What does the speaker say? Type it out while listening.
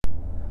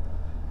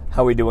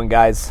How we doing,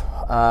 guys?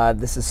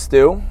 This is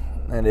Stu.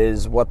 It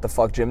is What the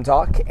Fuck Gym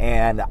Talk,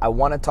 and I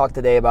want to talk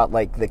today about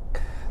like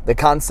the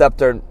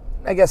concept, or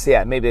I guess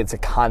maybe it's a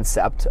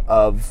concept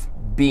of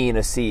being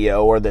a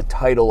CEO, or the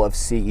title of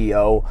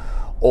CEO,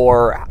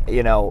 or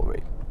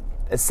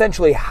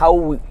essentially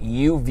how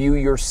you view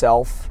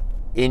yourself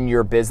in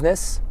your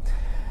business.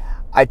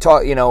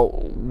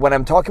 When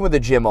I'm talking with a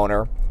gym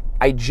owner,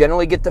 I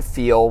generally get the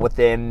feel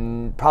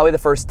within probably the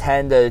first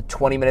 10 to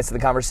 20 minutes of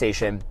the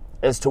conversation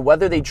as to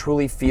whether they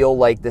truly feel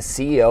like the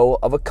CEO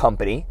of a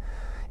company,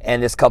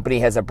 and this company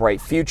has a bright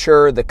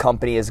future. The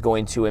company is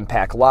going to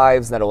impact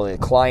lives, not only the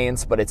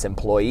clients, but its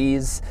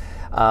employees.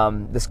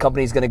 This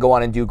company is going to go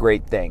on and do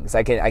great things.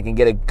 I can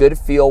get a good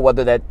feel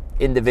whether that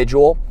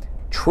individual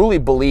truly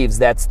believes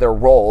that's their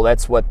role,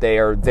 that's what they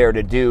are there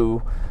to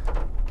do,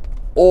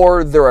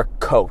 or they're a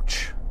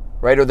coach,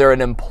 right? Or they're an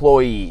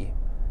employee,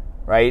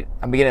 right?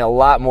 I'm getting a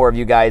lot more of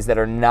you guys that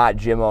are not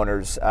gym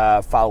owners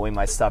following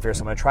my stuff here, so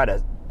I'm going to try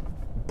to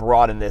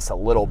broaden this a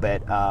little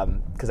bit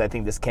because I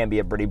think this can be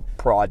a pretty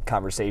broad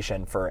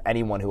conversation for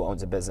anyone who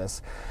owns a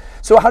business.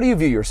 So how do you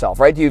view yourself,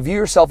 right? Do you view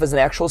yourself as an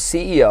actual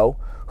CEO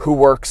who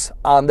works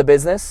on the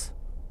business,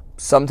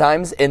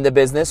 sometimes in the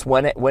business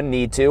when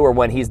need to, or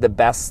when he's the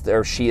best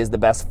or she is the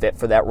best fit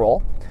for that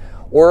role?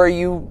 Or are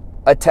you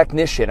a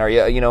technician? Are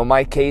you, in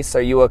my case,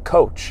 are you a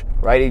coach,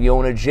 right? If you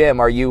own a gym,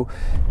 are you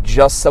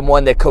just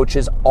someone that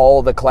coaches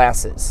all the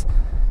classes?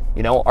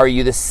 Are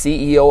you the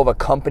CEO of a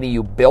company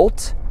you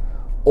built?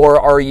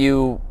 Or are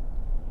you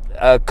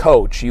a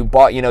coach? You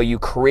bought, you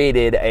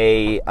created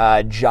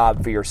a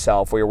job for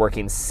yourself where you're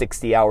working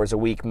 60 hours a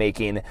week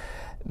making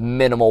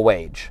minimal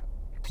wage,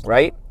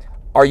 right?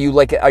 Are you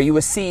a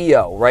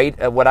CEO, right?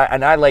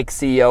 I like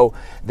CEO,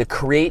 the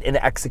create and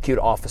execute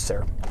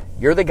officer.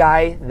 You're the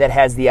guy that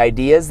has the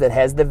ideas, that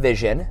has the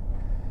vision.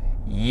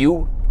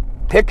 You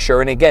picture,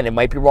 and again, it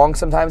might be wrong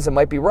sometimes, it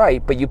might be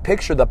right, but you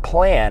picture the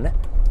plan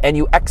and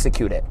you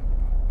execute it.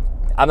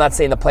 I'm not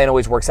saying the plan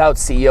always works out.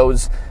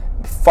 CEOs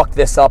fuck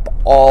this up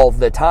all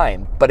the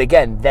time. But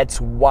again, that's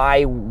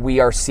why we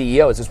are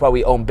CEOs. That's why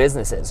we own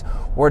businesses.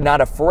 We're not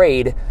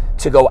afraid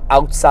to go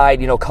outside,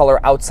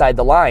 color outside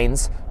the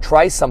lines,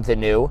 try something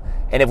new.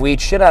 And if we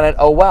eat shit on it,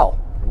 oh well.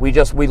 We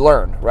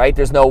learn, right?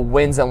 There's no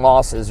wins and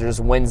losses.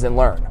 There's wins and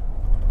learn.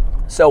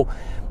 So,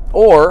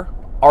 or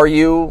are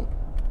you,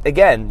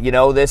 again,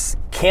 this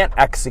can't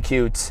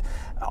execute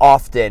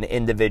often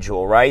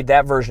individual, right?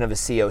 That version of a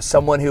CEO,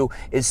 someone who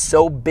is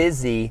so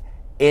busy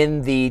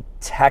in the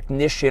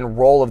technician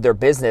role of their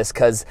business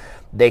because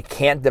they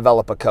can't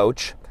develop a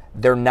coach.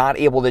 They're not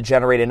able to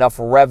generate enough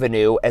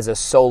revenue as a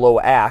solo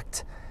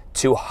act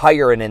to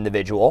hire an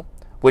individual,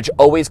 which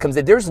always comes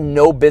in. There's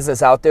no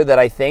business out there that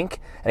I think,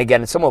 and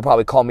again, someone will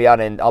probably call me out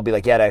and I'll be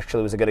like, yeah, it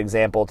actually was a good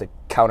example to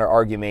counter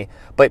argue me.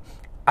 But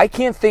I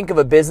can't think of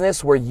a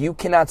business where you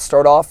cannot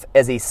start off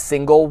as a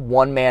single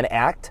one-man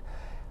act,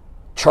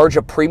 charge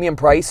a premium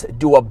price,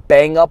 do a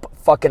bang-up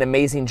fucking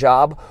amazing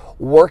job,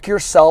 work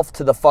yourself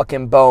to the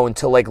fucking bone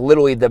to like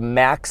literally the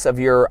max of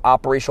your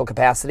operational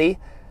capacity,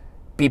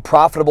 be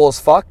profitable as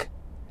fuck,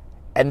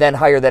 and then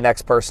hire the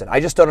next person. I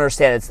just don't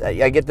understand.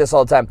 I get this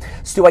all the time.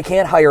 Stu, I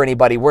can't hire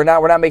anybody. We're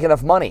not making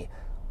enough money.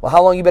 Well,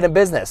 how long have you been in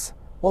business?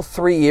 Well,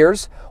 3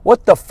 years.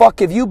 What the fuck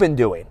have you been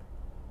doing?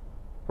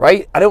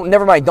 Right?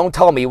 Never mind, don't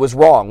tell me it was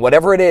wrong.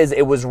 Whatever it is,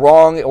 it was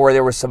wrong, or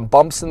there were some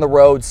bumps in the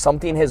road,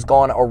 something has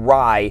gone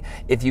awry.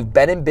 If you've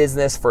been in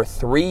business for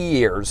 3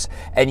 years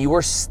and you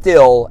are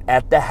still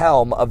at the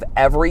helm of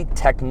every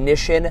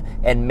technician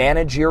and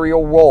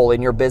managerial role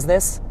in your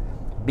business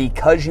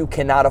because you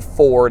cannot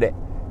afford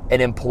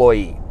an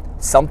employee,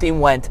 something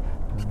went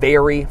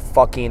very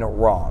fucking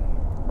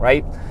wrong,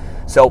 right?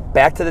 So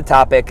back to the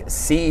topic,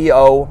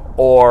 CEO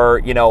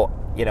or,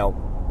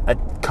 a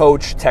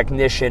coach,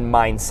 technician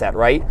mindset,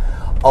 right?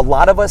 A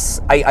lot of us,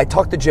 I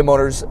talk to gym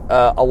owners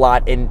a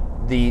lot, and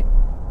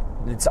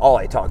it's all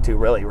I talk to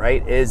really,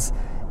 right? Is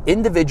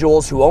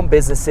individuals who own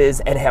businesses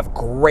and have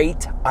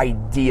great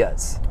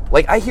ideas.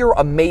 Like, I hear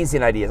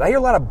amazing ideas. I hear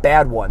a lot of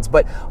bad ones,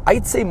 but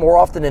I'd say more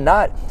often than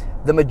not,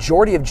 the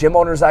majority of gym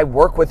owners I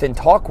work with and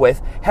talk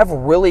with have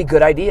really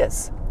good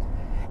ideas.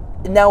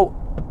 Now,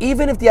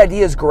 even if the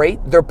idea is great,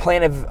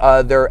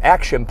 their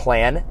action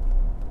plan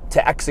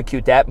to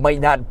execute that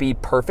might not be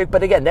perfect,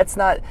 but again, that's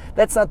not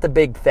the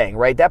big thing,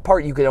 right? That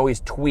part you can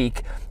always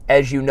tweak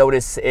as you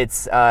notice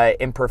its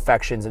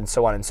imperfections and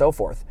so on and so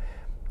forth.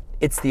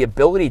 It's the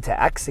ability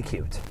to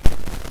execute,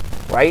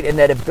 right? And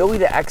that ability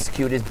to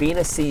execute is being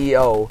a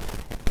CEO.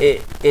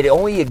 It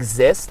only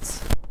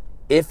exists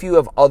if you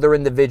have other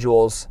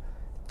individuals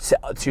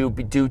to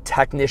do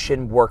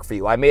technician work for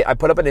you. I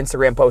put up an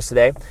Instagram post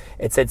today.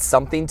 It said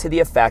something to the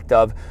effect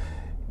of,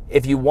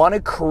 if you want to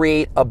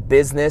create a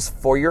business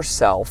for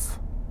yourself,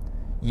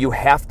 you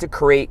have to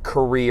create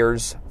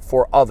careers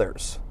for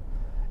others.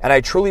 And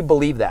I truly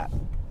believe that.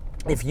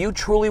 If you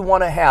truly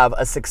want to have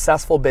a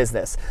successful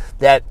business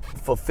that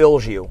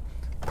fulfills you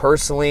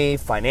personally,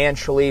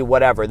 financially,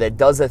 whatever, that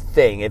does a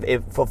thing,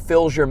 it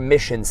fulfills your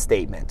mission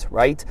statement,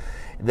 right?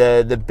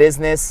 The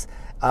business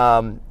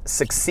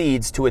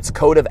succeeds to its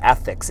code of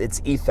ethics,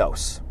 its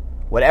ethos,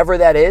 whatever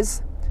that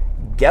is,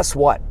 guess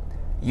what?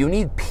 You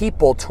need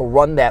people to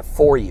run that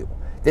for you.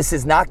 This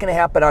is not going to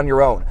happen on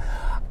your own.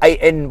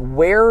 And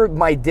where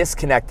my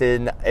disconnect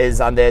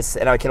is on this,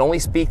 and I can only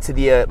speak to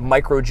the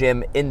micro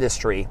gym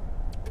industry,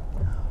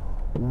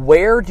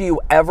 where do you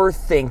ever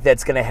think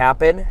that's going to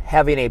happen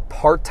having a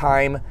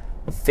part-time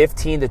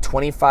 $15 to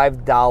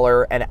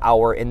 $25 an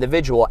hour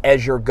individual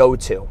as your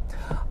go-to?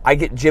 I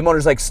get gym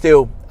owners like,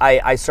 Stu,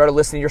 I started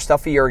listening to your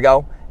stuff a year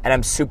ago, and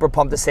I'm super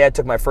pumped to say I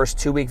took my first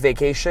 2-week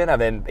vacation.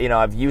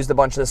 I've used a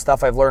bunch of the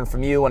stuff I've learned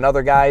from you and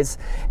other guys,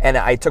 and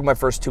I took my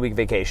first 2-week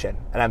vacation,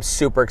 and I'm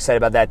super excited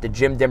about that. The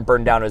gym didn't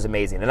burn down. It was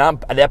amazing, and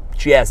that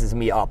jazzes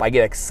me up. I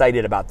get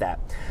excited about that.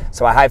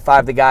 So I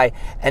high-five the guy,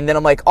 and then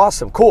I'm like,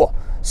 awesome, cool.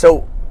 So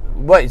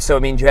what? So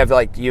it means you have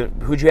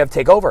who'd you have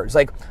take over? It's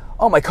like,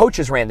 oh, my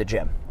coaches ran the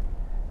gym.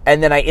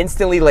 And then I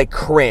instantly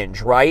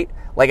cringe, right?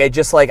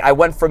 I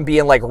went from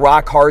being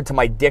rock hard to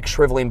my dick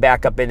shriveling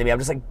back up into me. I'm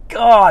just like,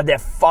 God,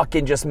 that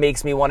fucking just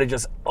makes me want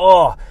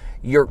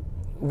to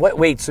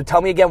wait, so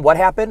tell me again, what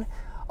happened?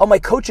 Oh, my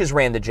coaches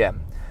ran the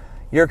gym.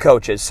 Your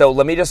coaches. So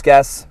let me just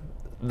guess,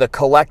 the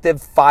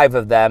collective 5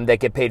 of them that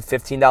get paid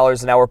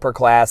 $15 an hour per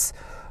class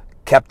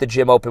kept the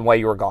gym open while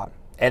you were gone.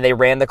 And they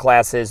ran the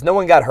classes. No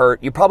one got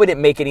hurt. You probably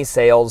didn't make any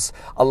sales.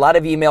 A lot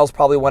of emails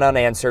probably went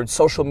unanswered.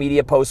 Social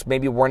media posts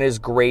maybe weren't as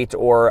great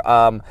or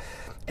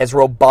as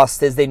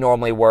robust as they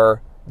normally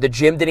were. The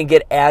gym didn't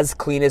get as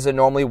clean as it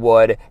normally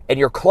would. And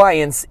your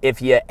clients,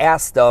 if you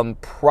asked them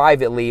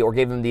privately or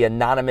gave them the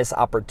anonymous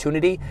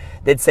opportunity,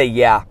 they'd say,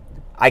 yeah,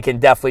 I can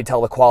definitely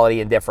tell the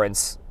quality and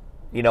difference,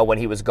 when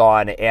he was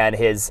gone. And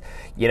his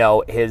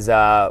wild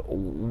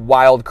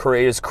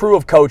career, his crew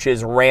of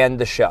coaches ran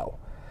the show.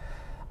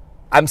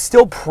 I'm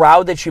still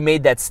proud that you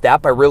made that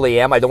step. I really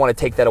am. I don't want to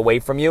take that away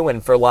from you.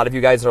 And for a lot of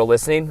you guys that are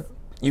listening,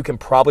 you can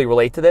probably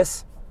relate to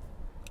this.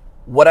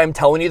 What I'm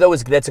telling you, though,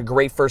 is that's a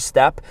great first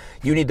step.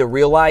 You need to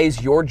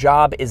realize your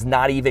job is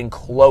not even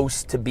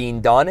close to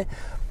being done.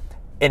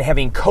 And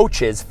having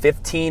coaches,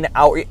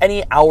 15-hour,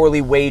 any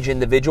hourly wage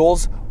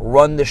individuals,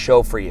 run the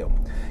show for you.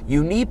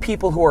 You need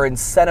people who are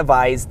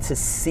incentivized to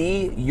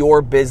see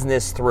your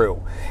business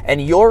through.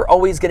 And you're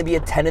always going to be a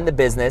 10 in the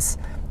business.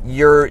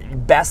 Your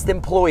best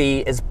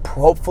employee is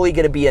hopefully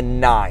going to be a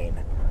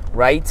 9,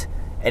 right?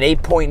 An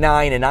 8.9,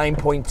 a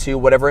 9.2,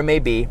 whatever it may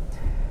be.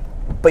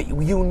 But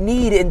you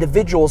need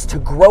individuals to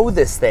grow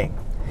this thing.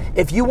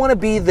 If you want to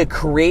be the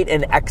create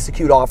and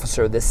execute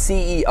officer, the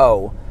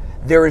CEO,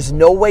 there is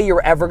no way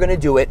you're ever going to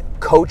do it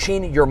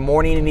coaching your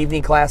morning and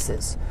evening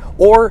classes.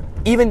 Or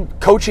even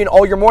coaching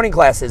all your morning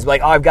classes.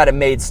 Like, oh, I've got it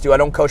made, Stu. I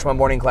don't coach my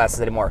morning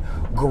classes anymore.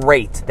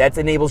 Great. That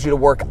enables you to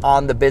work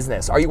on the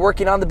business. Are you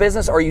working on the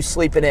business or are you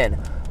sleeping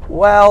in?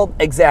 Well,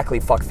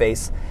 exactly,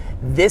 fuckface.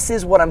 This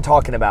is what I'm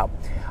talking about.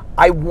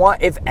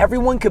 If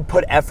everyone could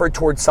put effort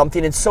towards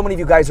something, and so many of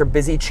you guys are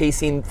busy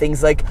chasing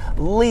things like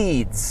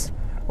leads,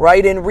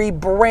 right, and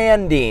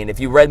rebranding. If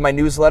you read my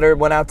newsletter, it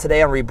went out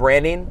today on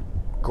rebranding,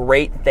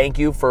 great, thank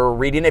you for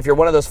reading. If you're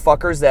one of those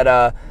fuckers that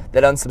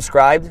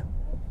unsubscribed,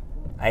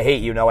 I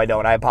hate you. No, I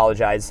don't. I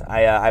apologize.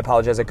 I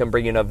apologize. I couldn't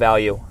bring you enough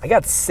value. I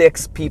got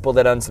 6 people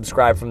that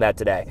unsubscribed from that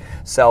today.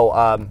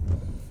 So,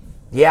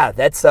 yeah,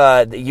 that's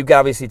you can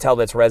obviously tell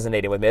that's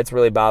resonating with me. It's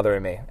really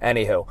bothering me.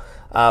 Anywho,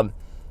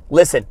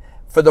 listen,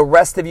 for the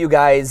rest of you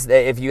guys,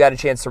 if you got a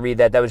chance to read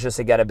that, that was just,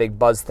 again, a big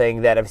buzz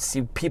thing that I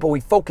see people we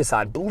focus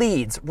on.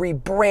 Leads,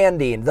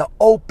 rebranding, the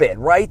open,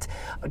 right?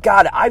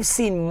 God, I've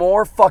seen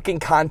more fucking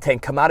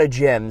content come out of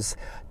gyms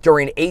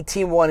during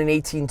 18.1 and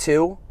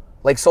 18.2,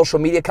 like social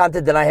media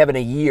content, than I have in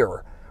a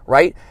year,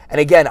 right? And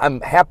again,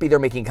 I'm happy they're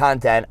making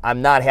content.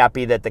 I'm not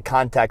happy that the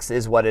context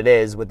is what it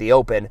is with the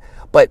open.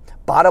 But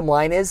bottom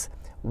line is,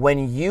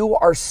 when you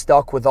are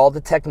stuck with all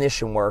the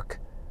technician work,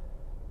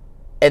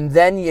 and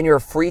then in your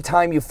free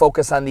time, you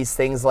focus on these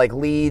things like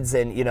leads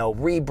and,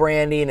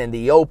 rebranding and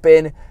the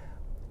open,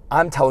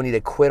 I'm telling you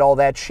to quit all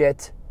that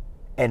shit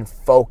and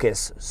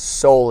focus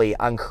solely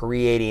on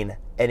creating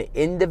an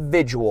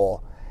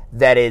individual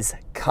that is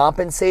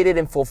compensated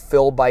and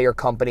fulfilled by your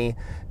company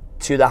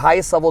to the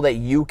highest level that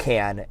you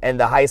can and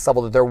the highest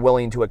level that they're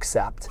willing to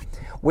accept.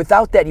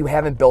 Without that, you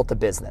haven't built a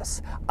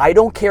business. I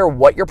don't care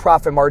what your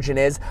profit margin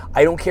is.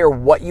 I don't care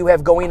what you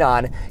have going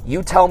on.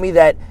 You tell me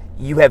that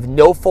you have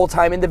no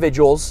full-time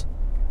individuals,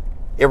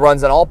 it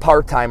runs on all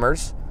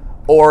part-timers,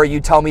 or you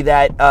tell me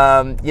that,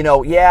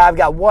 I've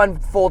got one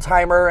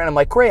full-timer, and I'm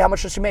like, great, how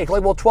much does she make?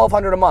 Like, well,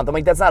 $1,200 a month. I'm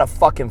like, that's not a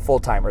fucking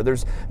full-timer.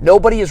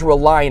 Nobody is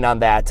relying on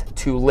that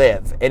to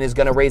live and is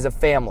going to raise a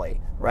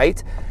family,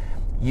 right?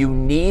 You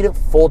need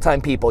full-time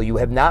people. You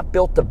have not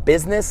built the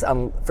business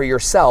for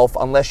yourself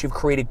unless you've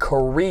created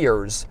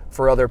careers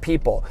for other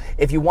people.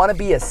 If you want to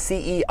be a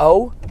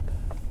CEO,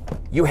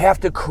 you have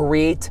to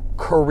create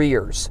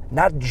careers,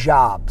 not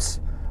jobs.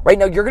 Right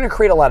now, you're going to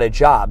create a lot of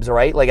jobs,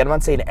 right? Like, I'm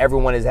not saying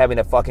everyone is having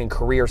a fucking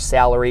career,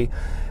 salary,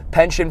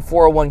 pension,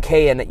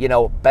 401k,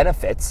 and,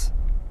 benefits.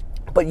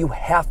 But you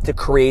have to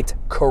create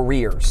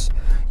careers.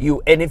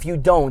 And if you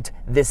don't,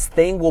 this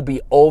thing will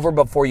be over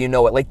before you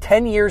know it. Like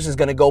 10 years is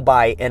going to go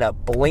by in a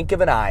blink of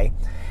an eye,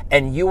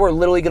 and you are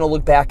literally going to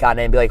look back on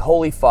it and be like,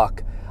 holy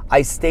fuck,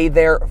 I stayed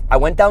there, I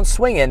went down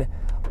swinging,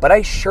 but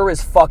I sure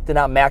as fuck did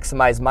not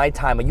maximize my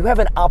time. And you have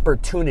an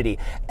opportunity.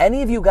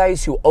 Any of you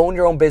guys who own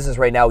your own business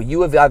right now,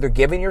 you have either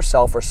given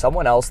yourself or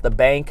someone else, the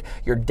bank,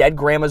 your dead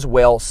grandma's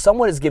will,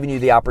 someone has given you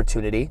the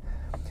opportunity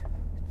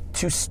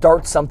to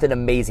start something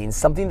amazing,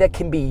 something that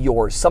can be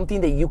yours,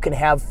 something that you can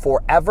have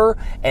forever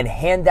and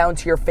hand down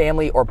to your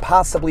family or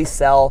possibly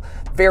sell.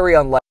 Very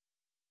unlikely.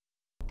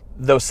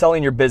 Though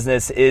selling your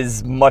business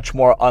is much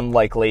more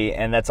unlikely,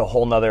 and that's a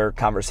whole nother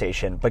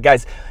conversation. But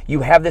guys,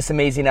 you have this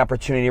amazing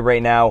opportunity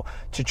right now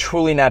to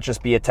truly not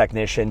just be a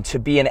technician, to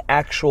be an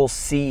actual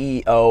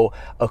CEO,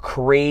 a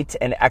create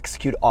and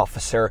execute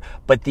officer.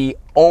 But the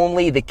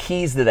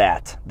keys to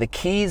that, the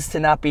keys to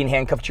not being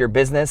handcuffed to your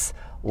business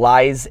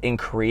lies in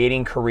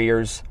creating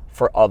careers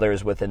for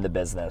others within the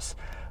business.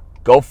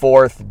 Go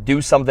forth,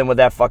 do something with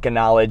that fucking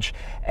knowledge.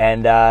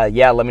 And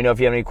let me know if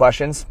you have any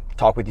questions.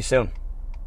 Talk with you soon.